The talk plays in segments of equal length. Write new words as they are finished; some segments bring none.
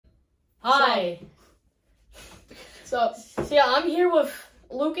Hi. So yeah, I'm here with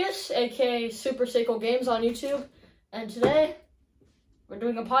Lucas, aka Super Seiko Games on YouTube, and today we're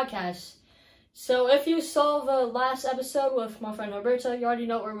doing a podcast. So if you saw the last episode with my friend Roberto, you already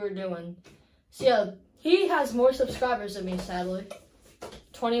know what we're doing. So yeah, he has more subscribers than me, sadly.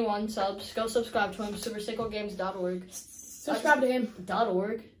 21 subs. Go subscribe to him, superseikogames.org. subscribe to him.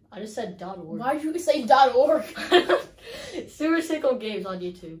 .org? I just said .org. Why did you say .org? Super Seiko Games on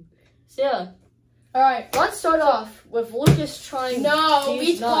YouTube. So yeah. Alright. Let's start off with Lucas trying No,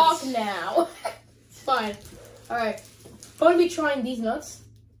 these we nuts. talk now. It's fine. Alright. I'm gonna be trying these nuts.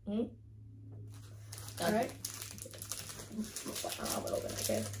 Hmm? Alright. I'll open it,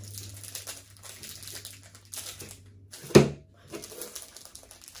 okay.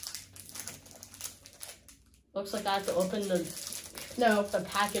 Looks like I have to open the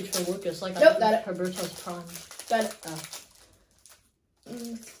package for Lucas, like Nope, I got did it. Roberto's Prime. Got it. Oh.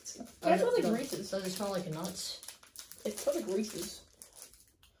 It smells like Reese's. Does it smell like nuts? It smells like Reese's.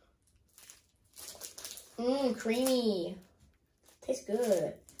 Mmm, creamy. Tastes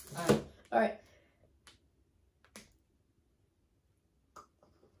good. Alright. Alright.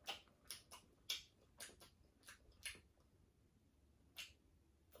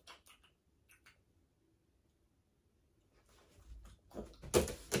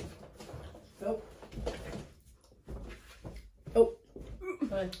 Nope. Nope.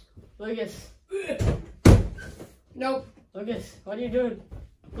 Wait, Lucas. Nope. Lucas, what are you doing?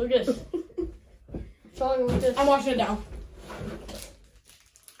 Lucas. What's wrong with Lucas? I'm washing it down.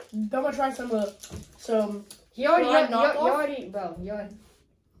 I'm gonna try some You already, Prime knockoff?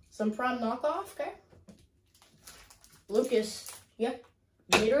 Some Prime knockoff, okay? Lucas. Yeah.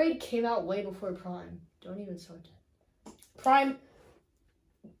 Gatorade came out way before Prime. Don't even start that. Prime.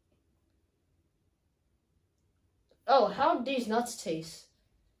 Oh, how'd these nuts taste?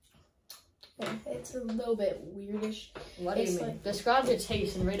 It's a little bit weirdish. What do you mean? Like, describe the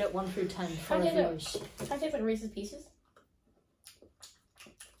taste and rate it 1 through 10 for the viewers. Can I take like Reese's Pieces?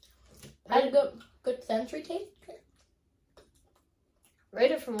 I had a good sensory taste.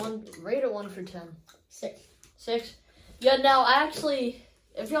 Rate it 1 through 10. 6. 6. Yeah, now actually,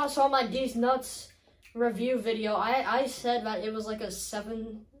 if y'all saw my These Nuts review video, I said that it was like a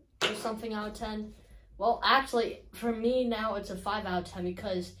 7 or something out of 10. Well, actually, for me now, it's a 5 out of 10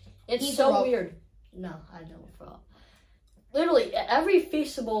 because it's so weird. No, I don't throw up. Literally, every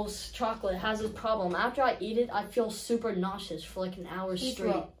Feastables chocolate has this problem. After I eat it, I feel super nauseous for like an hour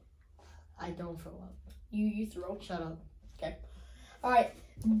straight. I don't throw up. You throw. Shut up. Okay. Alright.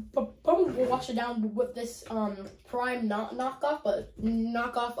 Probably we'll wash it down with this Prime knockoff, but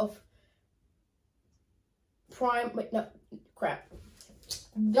knockoff of Prime. Wait, no. Crap.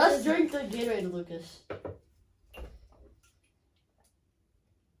 Just drink the Gatorade, Lucas.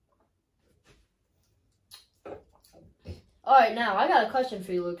 Alright, now, I got a question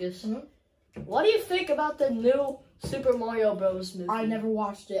for you, Lucas. Mm-hmm. What do you think about the new Super Mario Bros. Movie? I never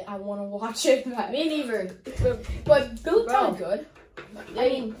watched it. I want to watch it. Me neither. But it looked kind of good. I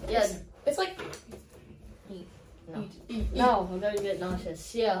mean, yeah. It's like... No. No, I'm going to get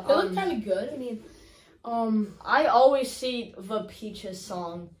nauseous. Yeah. It looked kind of good. I mean... I always see the Peaches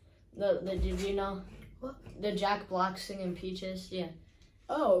song. Did you know? What? The Jack Black singing Peaches. Yeah.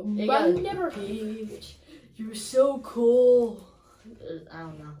 Oh, It but I got never. Peach, you're so cool. I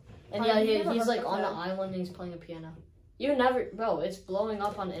don't know. And I yeah, never he's heard like of on the that. island and he's playing a piano. You never, bro. It's blowing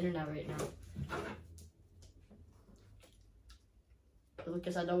up on the internet right now.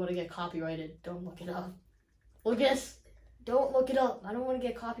 Lucas, I don't want to get copyrighted. Don't look it up. Lucas, don't look it up. I don't want to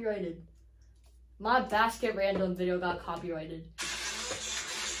get copyrighted. My basket random video got copyrighted.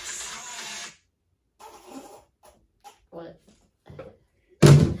 What?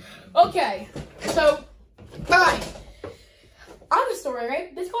 Okay, so, alright. I have a story,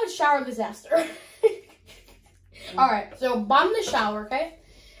 right? This is called shower disaster. Alright, so I'm in the shower, okay?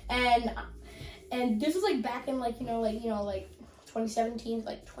 And this was like back in like 2017,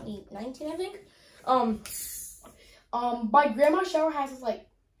 like 2019, I think. My grandma's shower has this like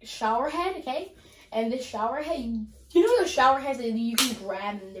shower head, okay? And this shower head, you know those shower heads that you can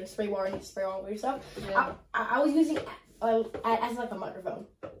grab and there's spray water and you spray all over yourself? Yeah. I was using it as like a microphone.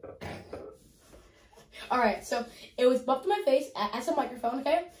 Alright, so it was bumped to my face as a microphone,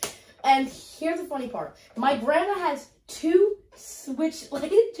 okay? And here's the funny part. My grandma has two switch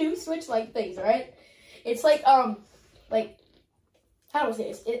like things, alright? It's like how do I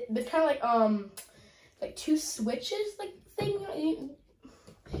say this? It's kind of like two switches like thing, you know?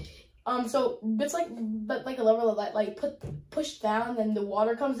 So it's like a lever that like push down, then the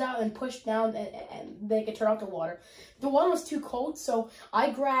water comes out, and push down, and they can turn off the water. The water was too cold, so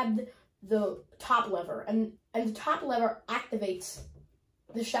I grabbed the top lever, and the top lever activates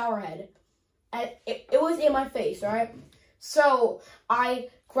the shower head, and it was in my face, right? So I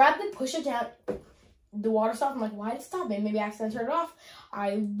grabbed it, pushed it down, the water stopped. I'm like, why did it stop? Maybe I accidentally turned it off.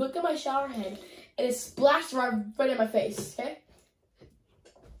 I look at my shower head, and it splashed right in my face, okay?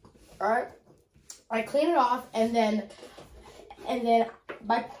 Alright. I clean it off, and then I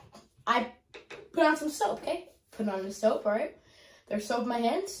put on some soap, okay? Put on the soap, alright? There's soap in my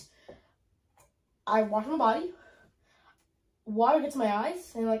hands. I wash my body. Water gets to my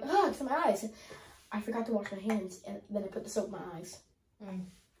eyes, and I'm like, it's in my eyes. I forgot to wash my hands, and then I put the soap in my eyes.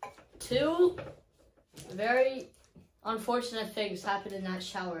 Two very unfortunate things happened in that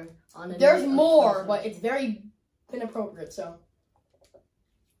shower. There's more, but it's very inappropriate, so.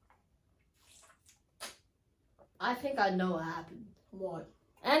 I think I know what happened. What?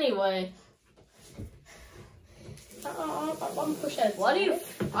 Anyway. I'm push that. What do you...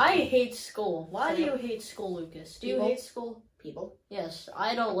 I hate school. Why do you hate school, Lucas? Do you hate school? People. Yes,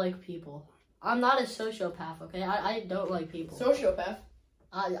 I don't like people. I'm not a sociopath, okay? I don't like people. Sociopath?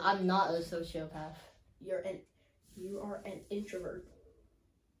 I'm not a sociopath. You are an introvert.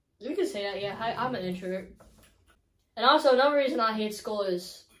 You can say that, yeah. I'm an introvert. And also, another reason I hate school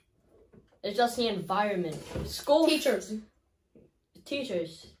is just the environment. School... Teachers.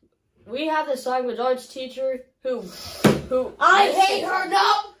 We have this language arts teacher who... I hate her,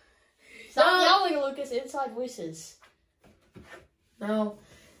 no! Stop yelling, Lucas. Inside voices. No.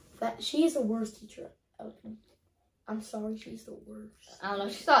 She's the worst teacher. I'm sorry, she's the worst. I don't know,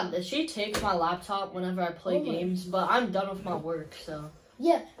 she's not... She takes my laptop whenever I play games, but I'm done with my work, so...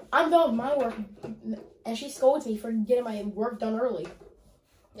 Yeah, I'm done with my work, and she scolds me for getting my work done early.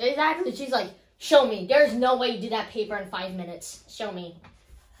 Exactly. She's like, show me. There's no way you do that paper in 5 minutes. Show me.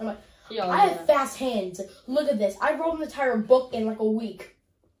 I'm like, I have fast hands. Look at this. I wrote an entire book in like a week.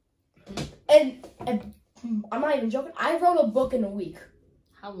 And I'm not even joking. I wrote a book in a week.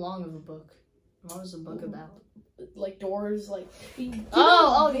 How long of a book? What was the book about? Like doors, like...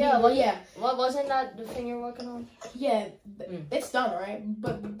 Oh, yeah. Well, yeah. What, wasn't that the thing you're working on? Yeah, it's done, right?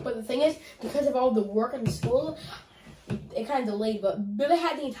 But the thing is, because of all the work in school, it kind of delayed. But Billy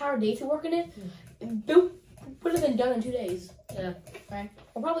had the entire day to work in it. It would have been done in 2 days. Yeah. Right?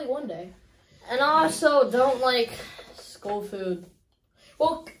 Or probably 1 day. And I also don't like school food.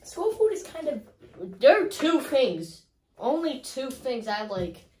 Well, school food is kind of... There are 2 things. Only 2 things I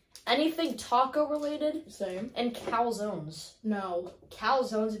like. Anything taco related. Same. And calzones. No.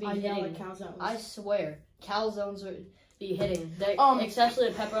 Calzones be hitting. I like calzones. I swear. Calzones would be hitting. Especially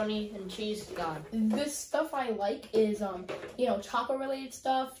the pepperoni and cheese. God. This stuff I like is, taco related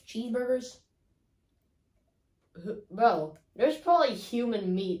stuff. Cheeseburgers. Bro, there's probably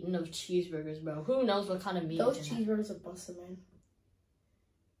human meat in those cheeseburgers, bro. Who knows what kind of meat those is in cheeseburgers are busted, man.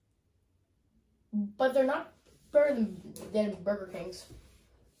 But they're not better than Burger King's.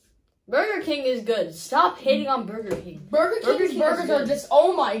 Burger King is good. Stop hating on Burger King. Burger King's burgers are just,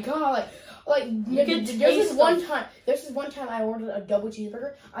 oh my god. Like there's this one time I ordered a double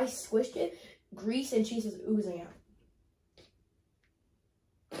cheeseburger. I squished it, grease and cheese was oozing out.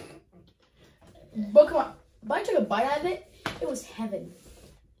 But come on, if I took a bite out of it, it was heaven.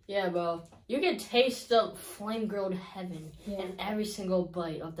 Yeah, bro. You can taste the flame grilled heaven in every single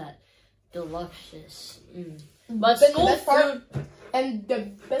bite of that delicious. But school food. And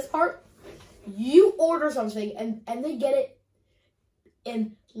the best part, you order something and they get it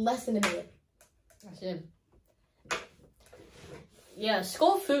in less than a minute. That's it. Yeah,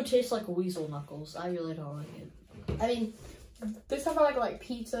 school food tastes like weasel knuckles. I really don't like it. I mean, there's stuff I like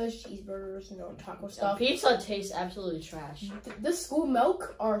pizzas, cheeseburgers, taco stuff. Pizza tastes absolutely trash. The school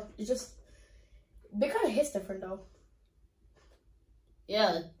milk they kind of hits different though.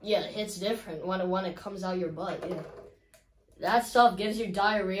 Yeah, it hits different when it comes out your butt. Yeah. That stuff gives you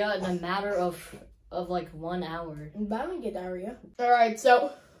diarrhea in a matter of like 1 hour. But I don't get diarrhea. All right,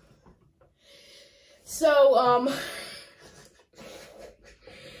 so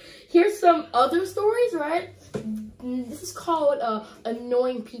here's some other stories, right? This is called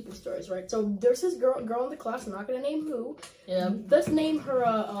annoying people stories, right? So there's this girl in the class. I'm not gonna name who. Yeah. Let's name her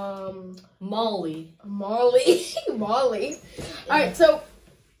Molly. Molly. Molly. Yeah. All right, so.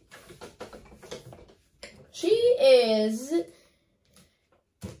 She is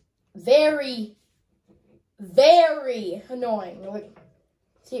very, very annoying. Like,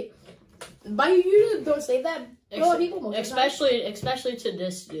 see, but you usually don't say that to a lot of people most especially to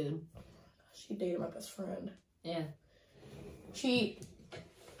this dude. She dated my best friend. Yeah. She's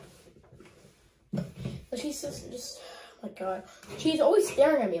just oh my god. She's always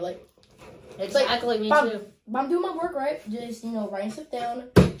staring at me like Exactly, me like, too. I'm doing my work, right? Just, writing stuff down.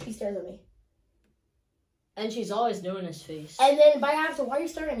 She stares at me. And she's always doing his face. And then if I ask her, why are you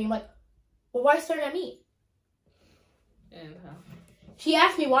staring at me? I'm like, well, why are you staring at me? Yeah. She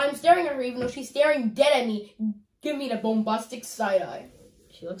asked me why I'm staring at her, even though she's staring dead at me. Give me the bombastic side eye.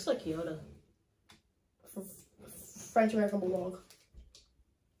 She looks like Yoda. French American Bulldog.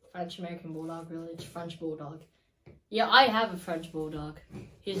 French American Bulldog, really? It's French Bulldog. Yeah, I have a French Bulldog.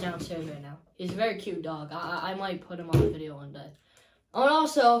 He's downstairs right now. He's a very cute dog. I might put him on a video one day. Oh, and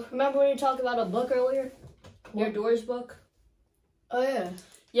also, remember when you talked about a book earlier? Your Doors book? Oh, yeah.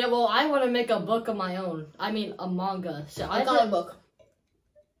 Yeah, well, I want to make a book of my own. I mean, a manga. So I got a book.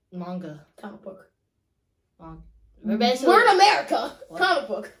 Manga. Comic book. We're in America. What? Comic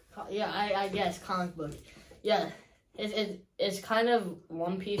book. Yeah, I guess comic book. Yeah, it's kind of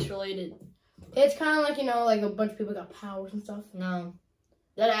One Piece related. It's kind of like, like a bunch of people got powers and stuff. No,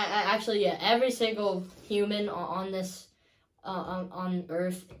 that actually, yeah, every single human on this on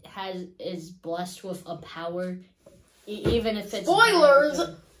Earth is blessed with a power, even if it's spoilers.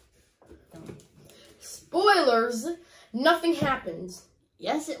 No. Spoilers. Nothing happens.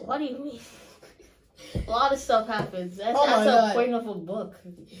 Yes, what do you mean? A lot of stuff happens. That's God. a point of a book.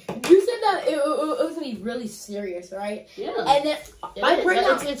 You said that it was gonna be really serious, right? Yeah. And then I bring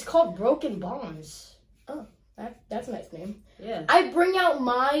out. It's called Broken Bonds. Oh, that's a nice name. Yeah. I bring out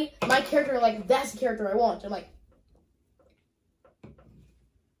my character, like, that's the character I want. I'm like,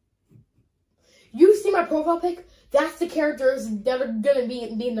 you see my profile pic? That's the characters that are gonna be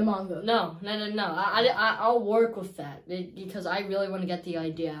in the manga. No. I'll work with that because I really want to get the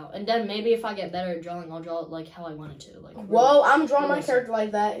idea out, and then maybe if I get better at drawing, I'll draw it like how I want it to. Like. Well, I'm drawing my character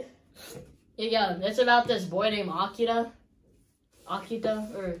like that. Yeah, it's about this boy named Akita,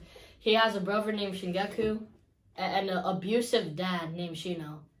 or he has a brother named Shingeku, and an abusive dad named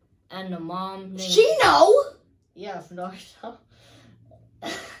Shino, and a mom named Shino. Yeah, from Naruto.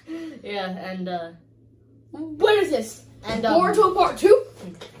 Yeah, and what is this? And Boruto Part 2?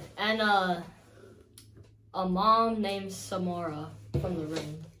 And a mom named Samara from The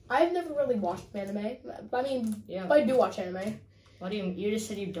Ring. I've never really watched anime. I mean, yeah. But I do watch anime. What do you just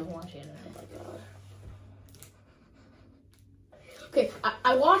said you don't watch anime? Oh my god. Okay,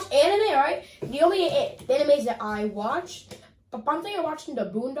 I watch anime, alright? The only animes that I watch, but I'm thinking of watching the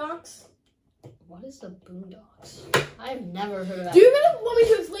Boondocks. What is the Boondocks? I've never heard of that. Do you really want me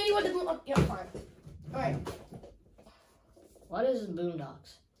to explain you what the Boondocks? Yeah, fine. Alright. What is the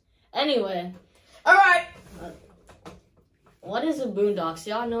Boondocks? Anyway. Alright. What is the Boondocks?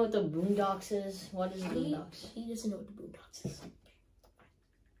 Y'all know what the Boondocks is? What is the Boondocks? He doesn't know what the Boondocks is.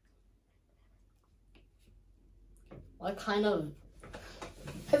 What kind of...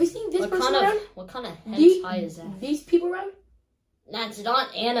 Have you seen this person around? What kind of hentai is that? These people around? That's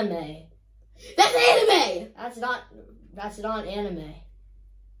not anime. That's anime! That's not anime.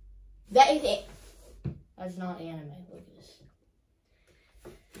 That is it. That's not anime. Look at this.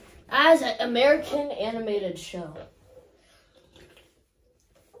 As an American animated show.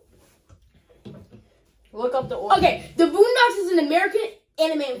 Look up the order. Okay, The Boondocks is an American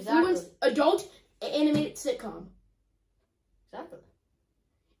anime influenced adult animated sitcom. Exactly.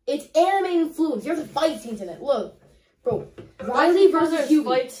 It's anime influenced. There's fight scenes in it. Look. Bro. Riley versus Huey.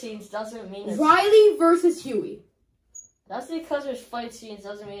 Fight scenes doesn't mean it's... Riley versus Huey. That's because there's fight scenes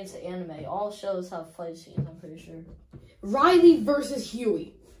doesn't mean it's anime. All shows have fight scenes, I'm pretty sure. Riley versus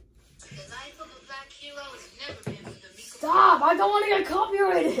Huey. The life of a black hero has never been with the Stop! I don't want to get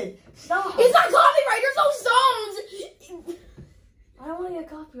copyrighted! Stop! It's not copyright! There's no songs! I don't want to get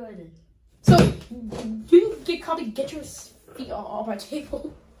copyrighted. So, you can get copyrighted. Get your feet off my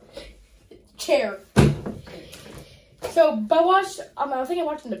table. Chair. So, but I watched, I was thinking of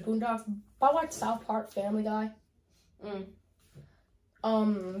watching the Boondocks, but I watched South Park, Family Guy. But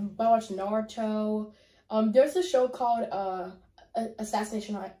I watched Naruto. There's a show called,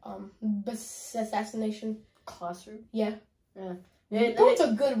 Assassination Classroom? Yeah. Yeah. That's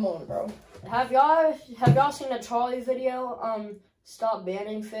a good one, bro. Have y'all seen the Charlie video? Stop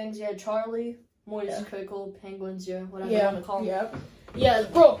banning things. Yeah, Charlie, Moist Pickle, Penguins, whatever you want to call them. Yeah. Yeah,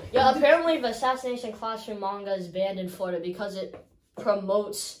 bro. Yeah, apparently the Assassination Classroom manga is banned in Florida because it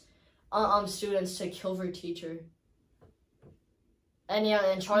promotes students to kill their teacher. And yeah,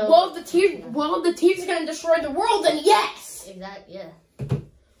 and Charlie. Well, the teacher's gonna destroy the world, then yes. Exactly. Yeah.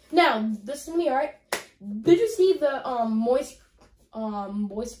 Now, this is me, alright? Did you see the Moist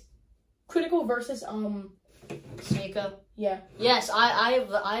Critical versus Sneeko? Yeah. Yes, I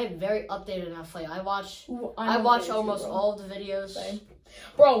have very updated enough fight. I watch almost all of the videos.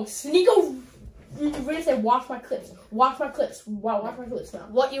 Bro, Sneeko You're gonna say, watch my clips. Watch my clips. Watch my clips now.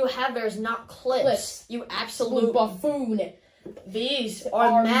 What you have there is not clips. You absolute buffoon. These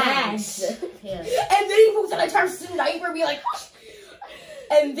are mags. Yeah. And then he pulls out a entire sniper and be like,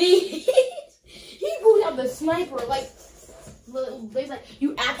 and these, he pulls out the sniper like, he's like,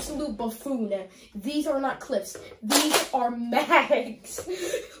 you absolute buffoon. These are not clips. These are mags.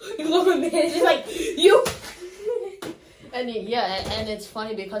 You look at me, it's like, you. And and it's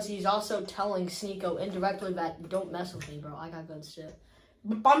funny because he's also telling Sneeko indirectly that don't mess with me, bro. I got good shit.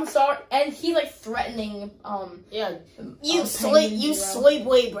 I'm sorry, and he like threatening. You sway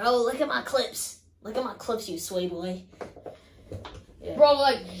boy, bro. Look at my clips. Look at my clips, you sway boy. Yeah. Bro,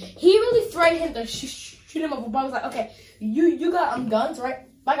 like he really threatened him to shoot him up. But I was like, okay, you got guns, right?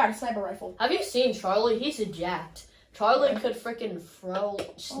 I got a sniper rifle. Have you seen Charlie? He's a jacked. Charlie could freaking throw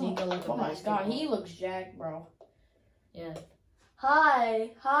Sneeko like a basketball. Oh my god, he looks jacked, bro. Yeah.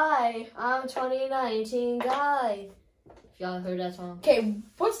 Hi, I'm 2019 guy. If y'all heard that song. Okay,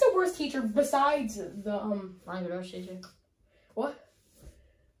 what's the worst teacher besides the language arts teacher? What?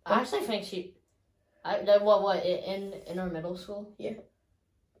 I actually think what in our middle school? Yeah.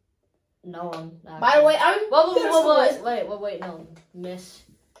 No one. By the way, wait, no, Miss.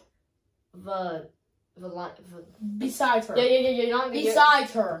 Besides her. Yeah. Not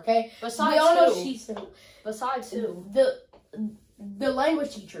besides her, okay. Besides we all know who? she's Besides who? The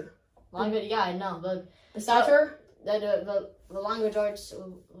language teacher. Language, yeah, I know. But besides her, the language arts.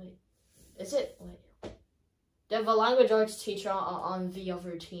 Wait, is it? Wait, the language arts teacher on the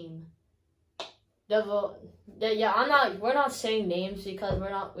other team. I'm not. We're not saying names because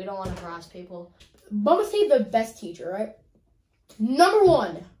we don't want to harass people. But I'm gonna say the best teacher, right? Number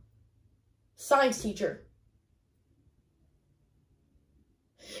 1, science teacher.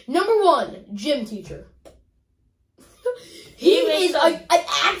 Number 1, gym teacher. He is an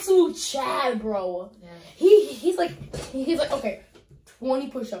absolute Chad, bro. Yeah. He's like okay, 20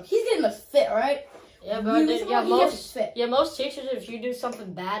 push-ups. He's getting us fit, right? Yeah, but most teachers, if you do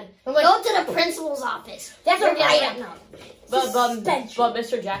something bad, like, go to the principal's office. That's a write-up. But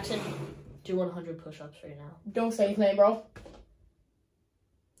Mr. Jackson, do 100 push-ups right now. Don't say his name, bro.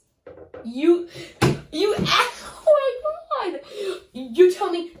 You. Oh my god! You tell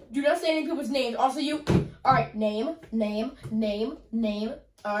me. Do not say any people's names. Also, you. All right, name.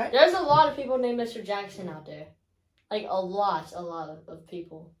 All right. There's a lot of people named Mr. Jackson out there, like a lot of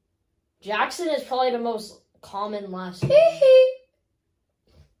people. Jackson is probably the most common last name.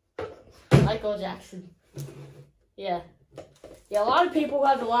 Michael Jackson. Yeah. A lot of people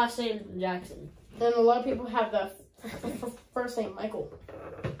have the last name Jackson. Then a lot of people have the first name Michael.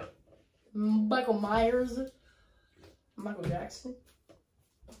 Michael Myers. Michael Jackson.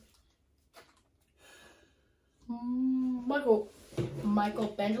 Michael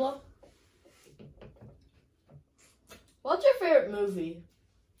Bangela. What's your favorite movie?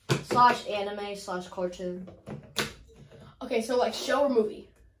 / anime / cartoon. Okay, so like show or movie?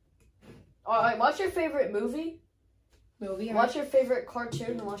 Alright, what's your favorite movie? What's right. your favorite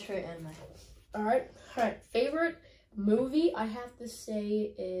cartoon and what's your favorite anime? Alright. Favorite movie I have to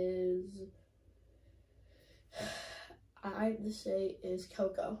say is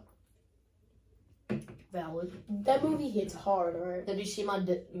Coco. Valid. That movie hits hard, right? Did you see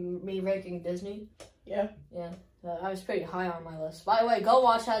me ranking Disney? Yeah. I was pretty high on my list. By the way, go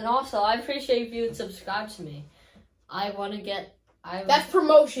watch that. And also, I appreciate if you would subscribe to me. That's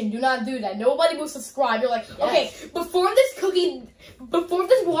promotion. Do not do that. Nobody will subscribe. You're like, okay, before this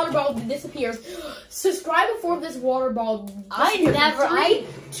water bottle disappears, subscribe before this water bottle disappears.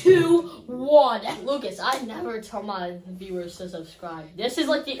 2, 1. Lucas, I never tell my viewers to subscribe. This is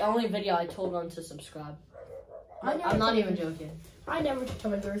like the only video I told them to subscribe. I'm not even joking. I never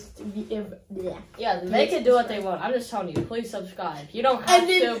tell my viewers to Yeah, they can do what they want. I'm just telling you, please subscribe. You don't have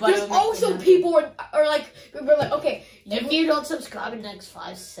to, but there's also people are like, okay, if you don't subscribe in the next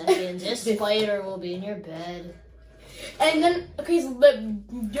 5 seconds, this spider will be in your bed. And then, okay, so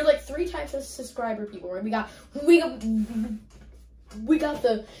you're like 3 types of subscriber people, right? We got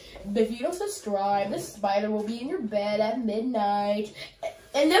the, if you don't subscribe, the spider will be in your bed at midnight.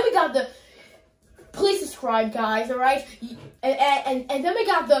 And then we got the, please subscribe, guys, alright? And then we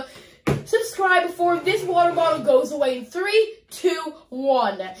got the, subscribe before this water bottle goes away in 3, 2,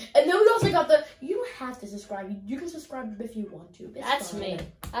 1. And then we also got the, you don't have to subscribe. You can subscribe if you want to. That's me.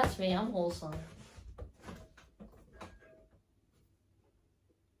 That's me. I'm wholesome.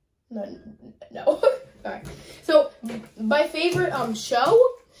 No. Alright. So, my favorite show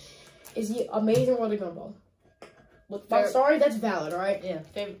is The Amazing World of Gumball. with Fun Story, that's valid, alright? Yeah,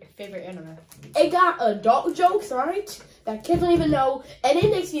 favorite anime. It got adult jokes, alright? That kids don't even know, and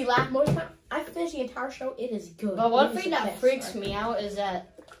it makes me laugh most of the time. I finished the entire show, it is good. But one It is thing the that best, freaks right? me out is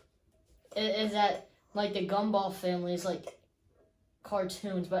that like the Gumball family is like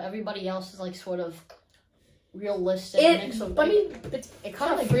cartoons, but everybody else is like sort of realistic. It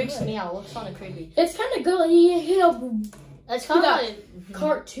kind of freaks me out. It looks kind of creepy. It's kind of good. Like, you know, It's kind of got like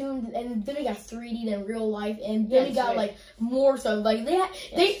cartoons, and then we got 3D and real life, and then we got right. like more stuff. Like they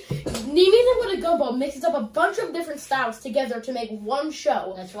Nemesis with a Gumball mixes up a bunch of different styles together to make one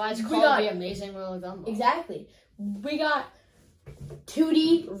show. That's why it's called The Amazing World of Gumball. Exactly. We got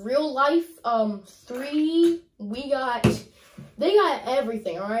 2D, real life, 3D. They got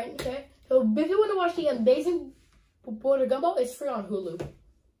everything. All right. Okay. So if you want to watch The Amazing World of Gumball, it's free on Hulu.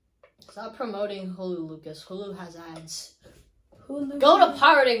 Stop promoting Hulu, Lucas. Hulu has ads. Hulu. Go to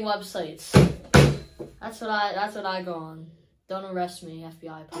pirating websites. That's what I go on. Don't arrest me,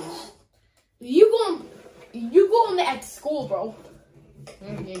 FBI, please. You go on that at school, bro.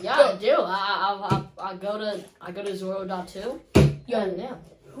 Yeah, I do. I go to Zoro.2. Yo, yeah.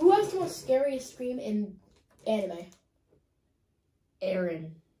 Who has the most scariest scream in anime?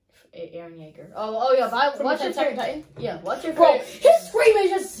 Aaron Yeager. Oh yeah. What's your favorite? Titan? Yeah. What's your Bro, favorite? his scream is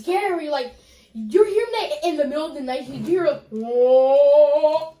just scary. Like you're hearing that in the middle of the night. You hear a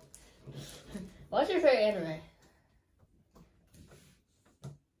whoa. What's your favorite anime?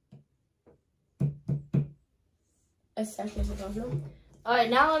 Assassin's Classroom. All right,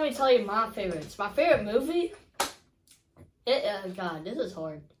 now let me tell you my favorites. My favorite movie. God, this is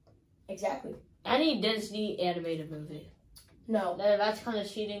hard. Exactly. Any Disney animated movie. No. That's kind of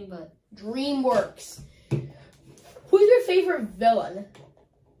cheating, but DreamWorks. Who's your favorite villain?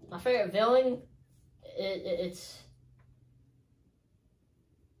 my favorite villain. It's.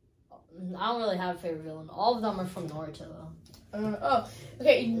 I don't really have a favorite villain. All of them are from Naruto, though.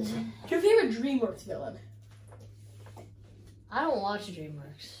 Okay. Your favorite DreamWorks villain? I don't watch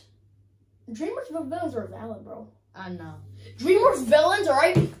DreamWorks. DreamWorks villains are valid, bro. I know. DreamWorks villains,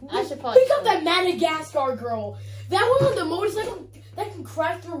 alright? I should probably. Pick up that Madagascar girl. That one on the motorcycle that can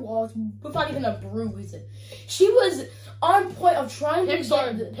crash through walls without even a bruise. She was on point of trying to get...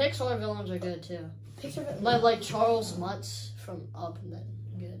 Pixar villains are good, too. Pixar villains? Like Charles Mutz from Up, and then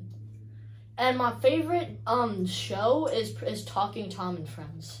good. And my favorite show is Talking Tom and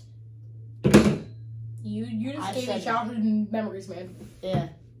Friends. You just gave me said childhood memories, man. Yeah.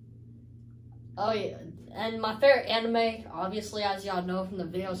 Oh yeah. And my favorite anime, obviously, as y'all know from the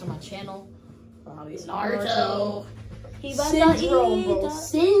videos on my channel, Obviously, Naruto. Syndrome, bro.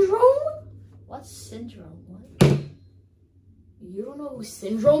 Syndrome? What's Syndrome? What? You don't know who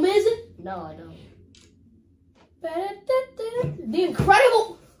Syndrome is? No, I don't. The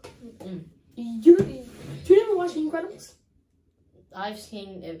Incredible. You never watched The Incredibles? I've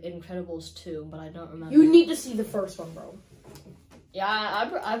seen Incredibles 2, but I don't remember. You need to see the first one, bro. Yeah,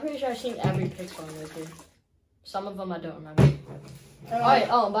 I'm pretty sure I've seen every Pixar movie. Some of them I don't remember. Alright,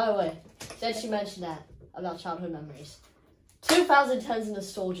 by the way, since you mentioned that about childhood memories, 2010's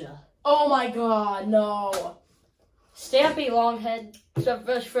Nostalgia. Oh my god, no. Stampy Longhead. So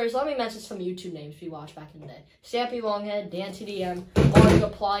first, let me mention some YouTube names we watched back in the day. Stampy Longhead, Dan TDM,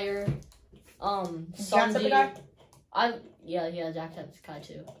 Markiplier, Jacksepticeye? Yeah, Jacksepticeye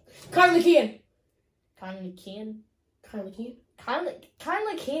too. Kylie Keane. Kylie Keane? Kylie Keane?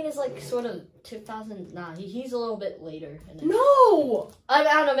 Kylie Keane is like sort of 2000. Nah, he's a little bit later. No! I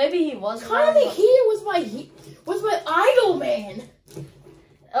don't know. Maybe he was. Kylie Keane was my idol, man.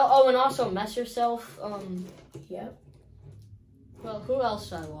 Oh, and also Mess Yourself. Yeah. Well, who else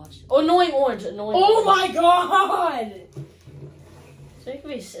did I watch? Oh, Annoying Orange. Oh my god! So it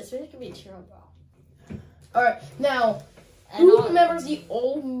could be tear up, bro. Alright, now, who remembers the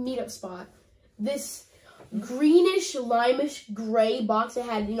old meetup spot? This greenish, limeish, gray box that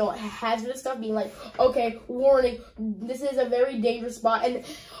had, hazardous stuff being like, okay, warning, this is a very dangerous spot. And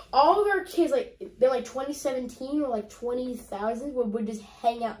all of our kids, they're 2017 or 20,000 would just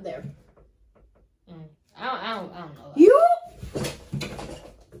hang out there. I don't know that. You?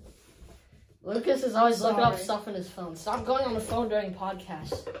 Lucas is always looking up stuff on his phone. Stop going on the phone during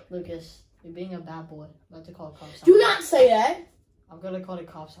podcasts, Lucas. You're being a bad boy. I'm about to call the cops on you. Do not say that. I'm going to call the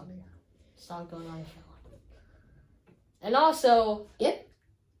cops on you. Stop going on your phone. And also... Yep.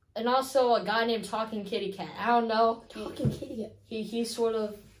 And also a guy named Talking Kitty Cat. I don't know. Talking Kitty Cat. He's sort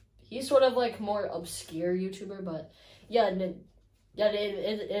of like more obscure YouTuber, but yeah,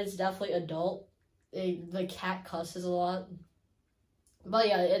 it is definitely adult. The cat cusses a lot. But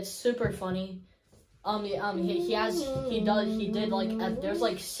yeah, it's super funny. He did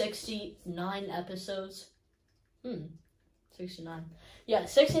there's 69 episodes. 69. Yeah,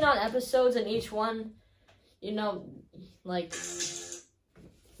 69 episodes, and each one, you know, like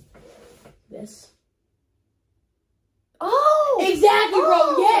This. oh, Exactly, bro.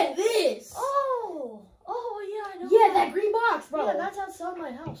 Oh! Yeah, this. oh, yeah, I know. Yeah, that green box, bro. Yeah, that's outside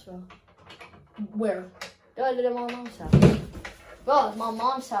my house, bro. Where? No, I did it at my mom's house. Bro, it's my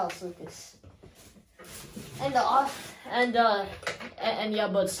mom's house, Lucas. And yeah,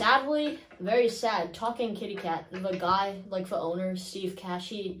 but sadly, very sad. Talking Kitty Cat, the guy, like the owner, Steve Cash,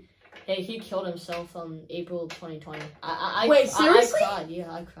 he killed himself April 2020. Wait, seriously? I cried.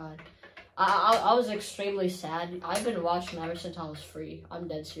 Yeah, I cried. I was extremely sad. I've been watching him ever since I was free. I'm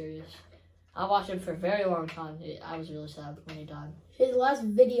dead serious. I watched him for a very long time. I was really sad when he died. His last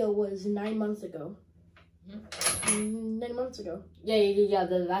video was 9 months ago. Mm-hmm. 9 months ago. Yeah.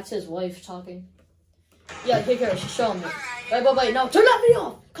 That's his wife talking. Yeah, here, show me. Wait, no, turn that video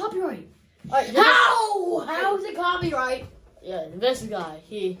off. Copyright. All right, How is it copyright? Yeah, this guy,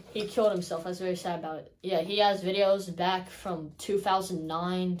 he killed himself. I was very sad about it. Yeah, he has videos back from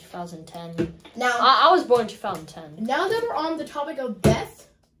 2009, 2010. Now, I was born in 2010. now that we're on the topic of death,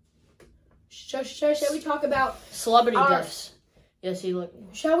 shall we talk about Celebrity deaths. Yes,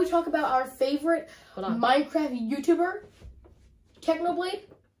 Shall we talk about our favorite Hold on. Minecraft YouTuber, Technoblade?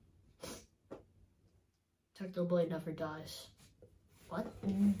 Technoblade never dies. What?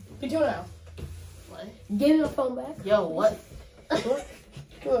 Continue now. What? Give him the phone back. Yo, what?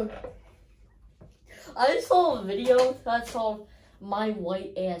 Good. I saw a video that's called My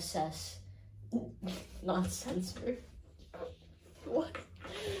White ASS. Not censored. What?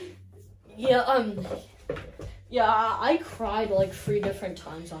 Yeah, yeah, I cried like 3 different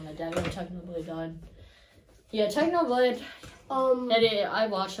times on the day when Technoblade died. Yeah, Technoblade, I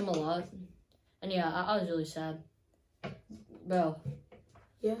watched him a lot. And yeah, I was really sad. Bro.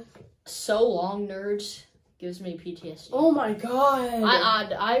 Yeah. So Long Nerds gives me PTSD. Oh my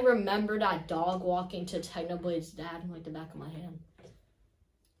god. I remember that dog walking to Technoblade's dad in like the back of my hand.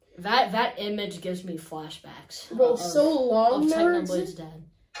 That image gives me flashbacks. Bro, So Long of Nerds. Technoblade's dad.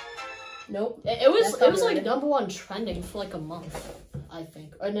 Nope. It was That's like copyrighted. #1 trending for like a month, I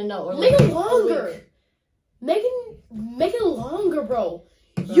think. Or no, or Make like it a longer. week. Make it longer, bro.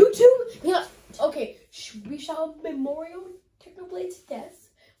 YouTube. Yeah. Okay. We shall memorial Technoblade's death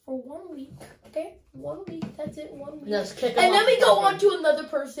for 1 week. Okay, 1 week. That's it. 1 week. Just kick him And then off we the go program. on to another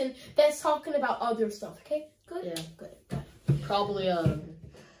person that's talking about other stuff. Okay. Good. Yeah. Good. Probably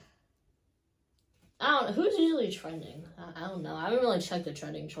I don't know who's usually trending. I don't know. I haven't really checked the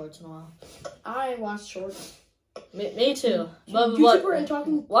trending shorts in a while. I watch shorts. Me too. But YouTuber and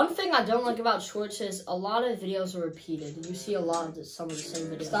talking. one thing I don't like about shorts is a lot of videos are repeated. You see a lot of some of the same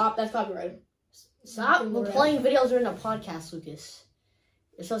videos. Stop. That's copyrighted. Stop playing videos during a podcast, Lucas.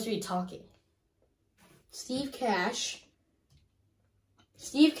 You're supposed to be talking. Steve Cash.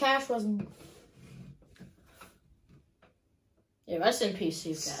 Steve Cash was Yeah, rest in peace,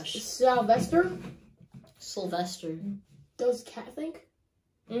 Steve Cash. Sylvester. Sylvester. Does cat think?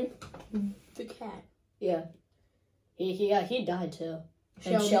 Hmm? The cat. Yeah. He died too. And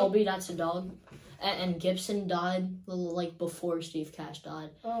Shelby? Shelby, that's a dog. And Gibson died like before Steve Cash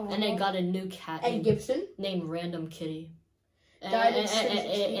died. Oh. And they got a new cat And Gibson. named Random Kitty. Died in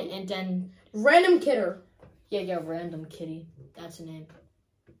And then Random Kidder. yeah, Random Kitty. That's a name.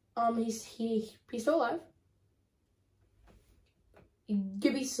 He's still alive.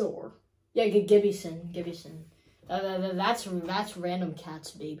 Gibby Sore. Yeah, Gibson. That's Random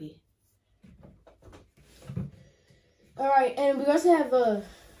Cat's baby. All right, and we also have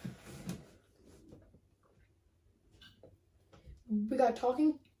we got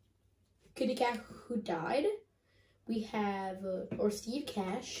Talking Kitty Cat who died. We have or Steve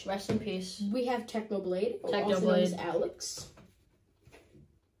Cash. Rest in peace. We have Technoblade, also known Technoblade. as Alex,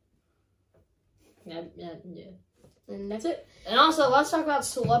 Yeah. and that's it. And also, let's talk about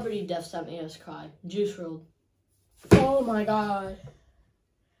celebrity deaths that made us cry. Juice WRLD. Oh my god.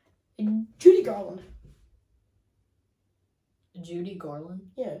 And Judy Garland. Judy Garland?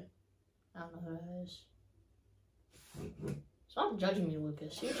 Yeah. I don't know who that is. Stop judging me,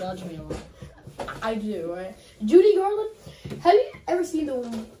 Lucas. You judge me a lot. I do, right? Judy Garland. Have you ever seen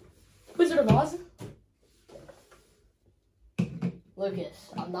the Wizard of Oz? Lucas,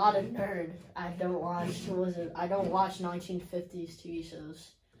 I'm not a nerd. I don't watch 1950s TV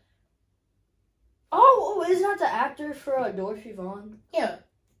shows. Oh, isn't that the actor for Dorothy Vaughan? Yeah.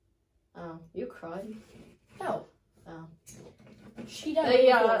 Oh, you cried? No. Oh. She died. Hey,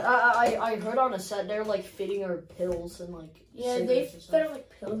 yeah, before. I heard on a set they're like feeding her pills and like Yeah, they cigarettes and fed her stuff. like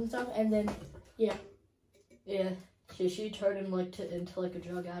pills and stuff, and then Yeah, she turned him like into like a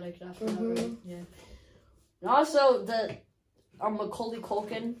drug addict after that. Mhm. Right? Yeah. And also the Macaulay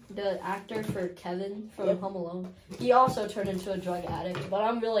Culkin, the actor for Kevin from Home Alone, he also turned into a drug addict. But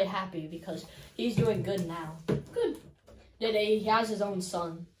I'm really happy because he's doing good now. Good. He has his own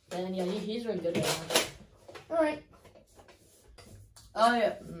son, and yeah, he's doing good now. All right. Oh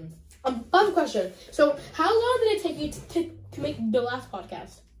yeah. I have a question. So, how long did it take you to make the last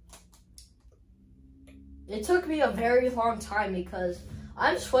podcast? It took me a very long time because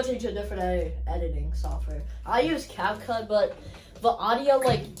I'm switching to different editing software. I use CapCut, but the audio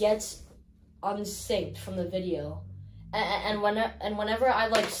like gets unsynced from the video, and whenever I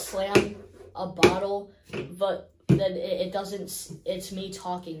like slam a bottle, but then it doesn't. It's me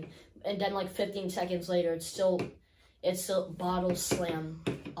talking, and then like 15 seconds later, it's still bottle slam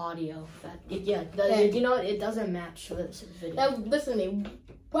audio. You know it doesn't match this video. Now, listen to me.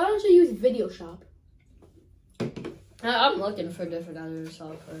 Why don't you use VideoShop? I'm looking for different other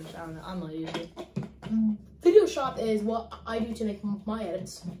softwares. I don't know. I'm not using it. VideoShop is what I do to make my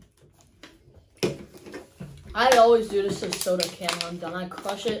edits. I always do this with soda can when I'm done. I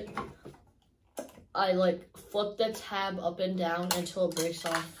crush it. I like flip the tab up and down until it breaks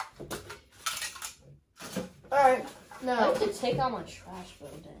off. Alright, I now. have to take out my trash for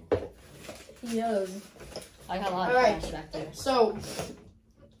a day. He does. I got a lot of trash back there. So,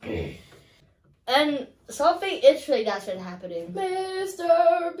 and something interesting that's been happening.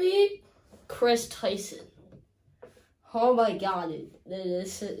 Mr. B. Chris Tyson. Oh my god,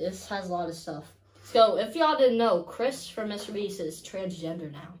 this has a lot of stuff. So, if y'all didn't know, Chris from Mr. Beast is transgender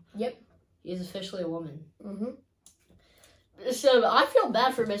now. Yep. He's officially a woman. Mm-hmm. So, I feel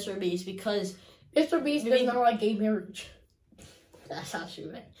bad for Mr. Beast because Mr. Beast does not like gay marriage. that's not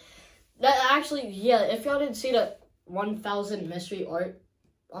true, man. That actually, yeah, if y'all didn't see the 1000 mystery art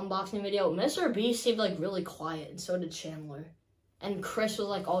unboxing video, Mr. Beast seemed like really quiet, and so did Chandler. And Chris was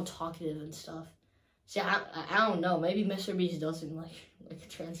like all talkative and stuff. See, I don't know. Maybe Mr. Beast doesn't like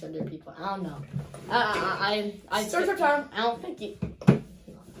transgender people. I don't know. I Search for time. I don't think he.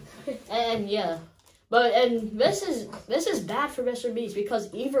 And yeah, and this is bad for Mr. Beast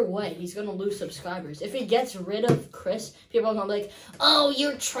because either way he's gonna lose subscribers. If he gets rid of Chris, people are gonna be like, "Oh,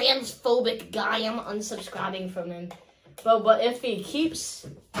 you're transphobic guy. I'm unsubscribing from him." But if he keeps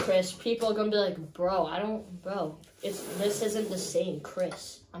Chris, people are gonna be like, bro, this isn't the same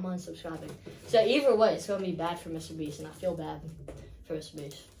Chris. I'm unsubscribing. So either way, it's gonna be bad for Mr. Beast, and I feel bad for Mr.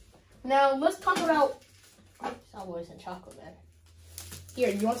 Beast. Now, let's talk about Subways and chocolate, man. Here,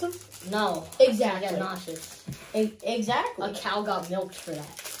 you want some? No. Exactly. I get nauseous. Exactly. A cow got milked for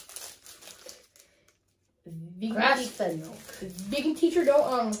that. Vegan Grass-fed milk. Vegan teacher,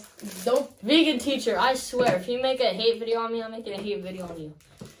 don't. Vegan teacher, I swear, if you make a hate video on me, I'm making a hate video on you.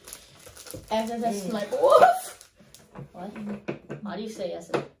 SSS Sniper Wolf. What? How do you say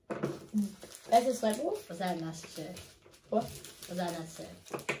SS? SS Sniper Wolf. Was that necessary? What? Was that necessary?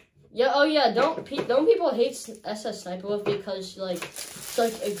 Yeah. Oh yeah. Don't people hate SS Sniper Wolf because she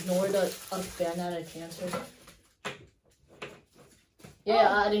ignored a fan out of cancer? Yeah.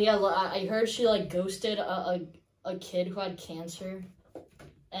 I heard she ghosted a kid who had cancer,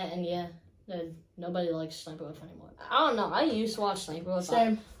 and yeah, nobody likes Sniper Wolf anymore. I don't know. I used to watch Sniper Wolf.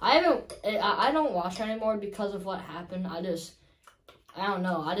 Same. I don't watch her anymore because of what happened. I don't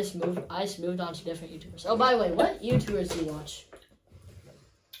know. I just moved on to different YouTubers. Oh, by the way, what YouTubers do you watch?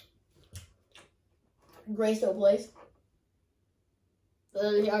 Gray still plays.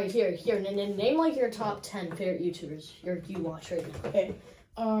 Here. Name like your top 10 favorite YouTubers you watch right now. Okay.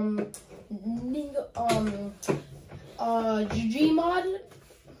 Gmod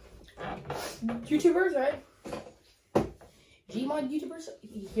YouTubers, right? Gmod YouTubers.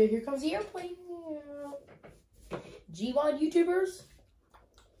 Here comes the airplane. Gmod YouTubers.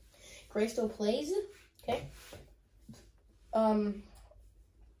 Gray still plays. Okay. The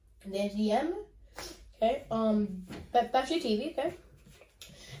SDM. Okay. Battery TV. Okay.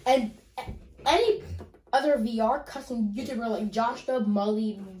 And any other VR custom YouTuber like Joshua,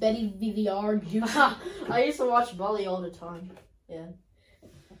 Mully, Betty VVR, Juicy. I used to watch Bully all the time. Yeah.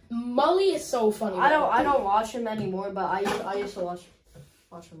 Mully is so funny. I don't watch him anymore, but I used to watch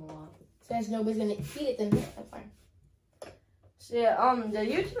him a lot. Since nobody's gonna eat it, then that's fine. So yeah, the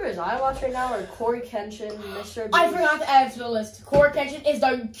YouTubers I watch right now are Corey Kenshin, Mr. Beast. I forgot to add to the list. Corey Kenshin is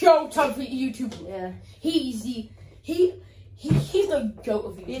the GOAT of YouTube. Yeah. He's the GOAT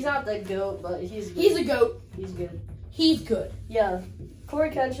of YouTube. He's not the GOAT, but he's good. He's a GOAT. He's good. He's good. Yeah.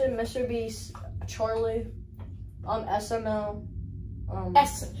 Corey Kenshin, Mr. Beast, Charlie, SML.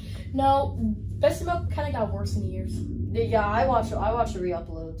 No, SML kind of got worse in the years. Yeah, I watch the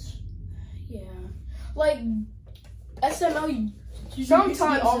re-uploads. Yeah. Like, SML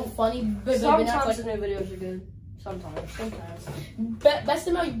Sometimes all funny, but Sometimes the new videos are good. Sometimes. Best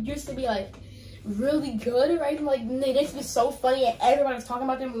of them used to be like really good, right? And, like they used to be so funny, and everybody was talking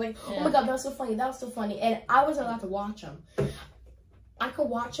about them. Like, oh my god, that was so funny, that was so funny, and I wasn't allowed to watch them. I could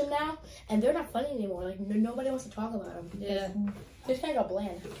watch them now, and they're not funny anymore. Like nobody wants to talk about them. Yeah. They just kind of got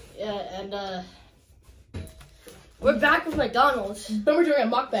bland. Yeah, and we're back with McDonald's. But we're doing a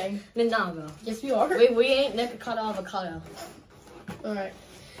mukbang. No. Yes, we are. We ain't never cut avocado. All right.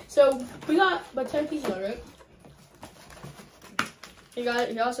 So we got about 10 pieces of it. He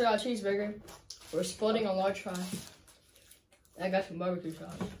also got a cheeseburger. We're splitting a large fry. I got some barbecue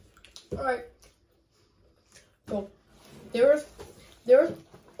sauce. All right. So there was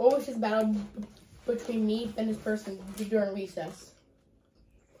always this battle between me and this person during recess.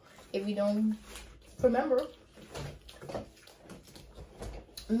 If you don't remember,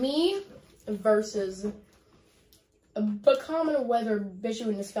 me versus a common weather issue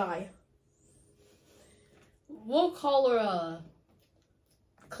in the sky. We'll call her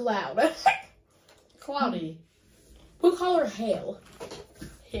Cloud. Cloudy. We'll call her Hail.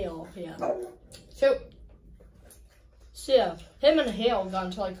 Hail, yeah. So yeah, him and Hale got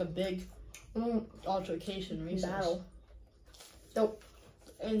into like a big altercation recently. battle. So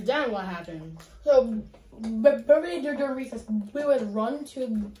and then what happened? So, but during recess, we would run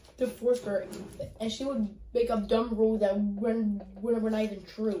to the forester, and she would make up dumb rules that were not even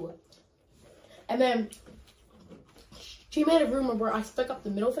true. And then she made a rumor where I stuck up the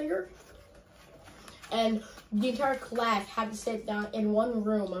middle finger, and the entire class had to sit down in one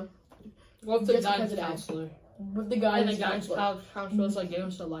room. With the guidance counselor. With the guidance counselor was like giving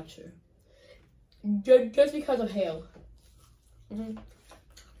us a lecture. Just because of Hale. Mm-hmm.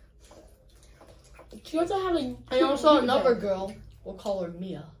 She also had like. And also another girl, we'll call her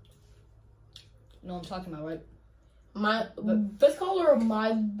Mia. You know what I'm talking about, right? Let's call her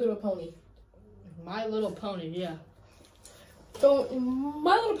My Little Pony. My Little Pony, yeah. So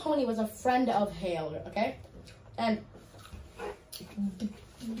My Little Pony was a friend of Hale, okay? And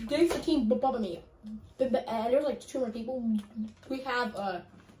there's a team above me. And there's like 2 more people. We have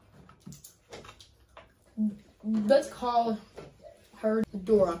let's call her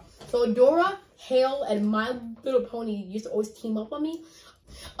Dora. So Dora, Hale, and My Little Pony used to always team up on me,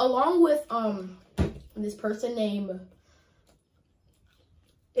 along with this person named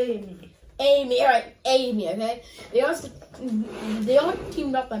Amy. Amy, alright, Amy, okay? They all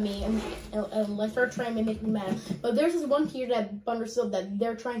teamed up on me and like started trying to make me mad. But there's this one teacher that understood that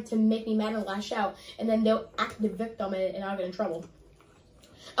they're trying to make me mad and lash out, and then they'll act the victim and I'll get in trouble.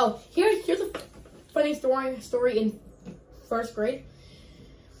 Oh, here's a funny story in 1st grade.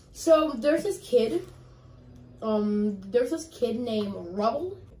 So there's this kid named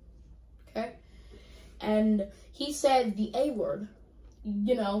Rubble, okay? And he said the A word,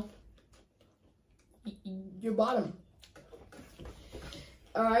 you know, your bottom.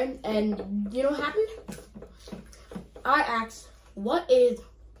 Alright, and you know what happened? I asked, what is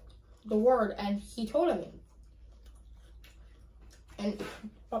the word? And he told me. And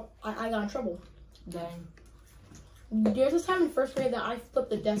I got in trouble. Dang. There's this time in 1st grade that I flipped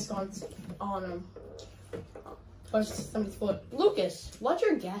the desk on somebody's foot. Lucas, what's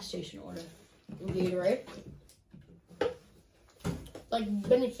your gas station order? Gatorade. Like,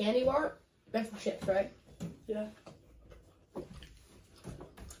 been a candy bar? That's some chips, right? Yeah.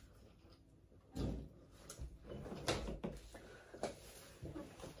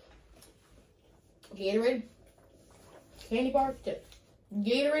 Gatorade. Candy bar, chips.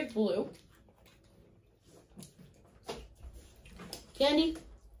 Gatorade blue. Candy.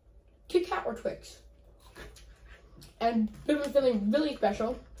 Kit Kat or Twix. And feeling really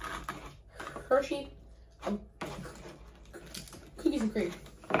special. Hershey. Cookies and cream.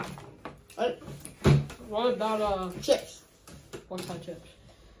 What about chips? What kind of chips?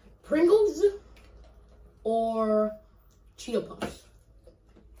 Pringles or Cheeto Puffs.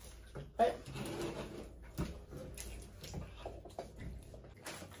 Right?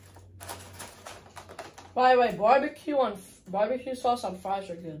 By the way, barbecue sauce on fries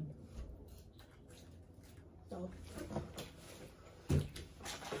are good. No.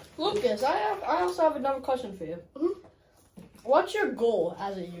 Lucas, I also have another question for you. Mm-hmm. What's your goal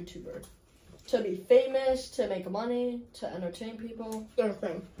as a YouTuber? To be famous, to make money, to entertain people? 3rd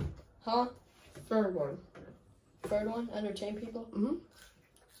thing. Huh? 3rd one. 3rd one? Entertain people? Mm-hmm.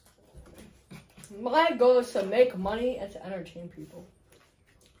 My goal is to make money and to entertain people.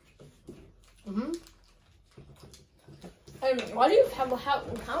 Mm-hmm. And why do you have how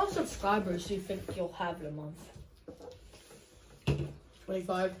many subscribers do you think you'll have in a month?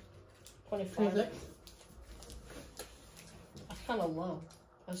 25. 25. 26. kind of low.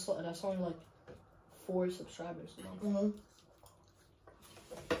 That's only like 4 subscribers a month.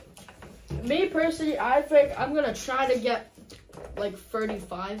 Me personally, I think I'm gonna try to get like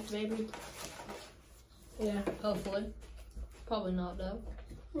 35 maybe. Yeah. Hopefully. Probably not though.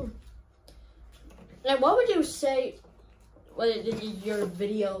 And what would you say your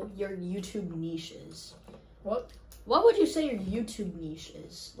YouTube niche is? What? What would you say your YouTube niche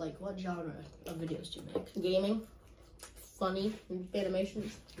is? Like, what genre of videos do you make? Gaming. Funny.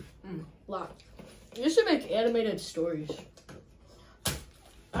 Animations. Lot. You should make animated stories.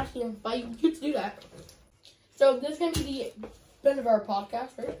 Actually, but you get to do that. So this is gonna be the end of our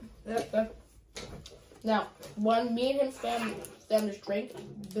podcast, right? Yep. Okay. Now, when me and him stand this drink,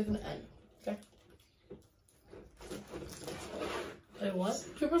 this is gonna end. Okay. Wait, what?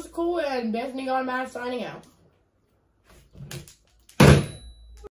 Super cool and PodcastGoneMad signing out.